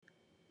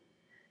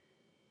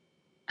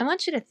I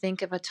want you to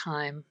think of a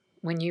time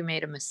when you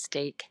made a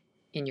mistake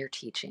in your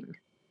teaching.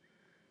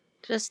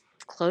 Just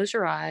close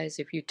your eyes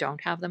if you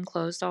don't have them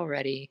closed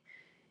already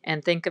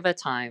and think of a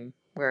time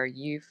where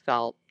you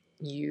felt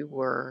you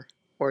were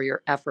or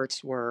your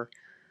efforts were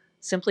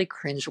simply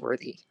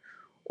cringeworthy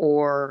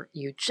or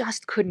you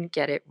just couldn't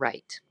get it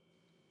right.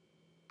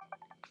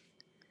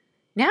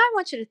 Now I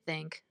want you to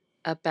think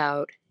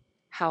about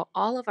how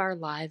all of our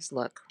lives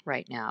look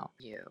right now.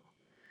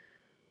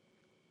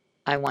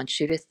 I want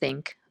you to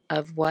think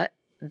of what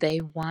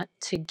they want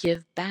to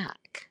give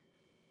back.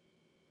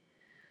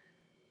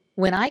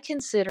 When I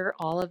consider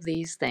all of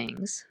these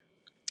things,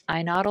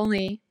 I not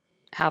only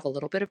have a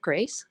little bit of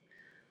grace,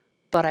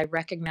 but I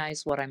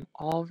recognize what I'm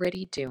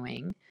already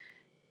doing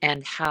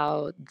and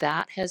how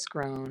that has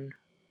grown,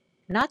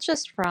 not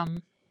just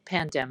from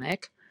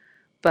pandemic,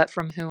 but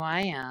from who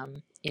I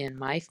am in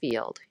my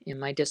field, in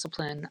my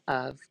discipline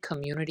of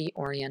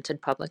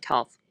community-oriented public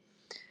health.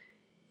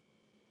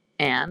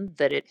 And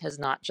that it has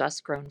not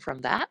just grown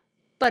from that,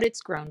 but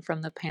it's grown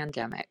from the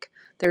pandemic.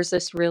 There's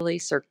this really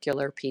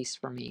circular piece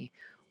for me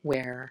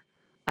where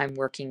I'm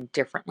working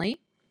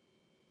differently,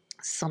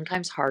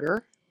 sometimes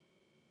harder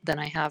than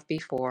I have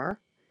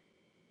before,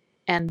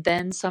 and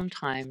then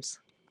sometimes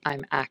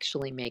I'm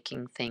actually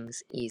making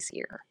things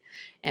easier.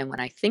 And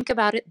when I think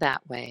about it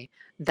that way,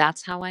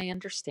 that's how I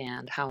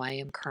understand how I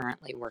am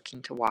currently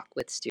working to walk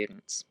with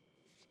students.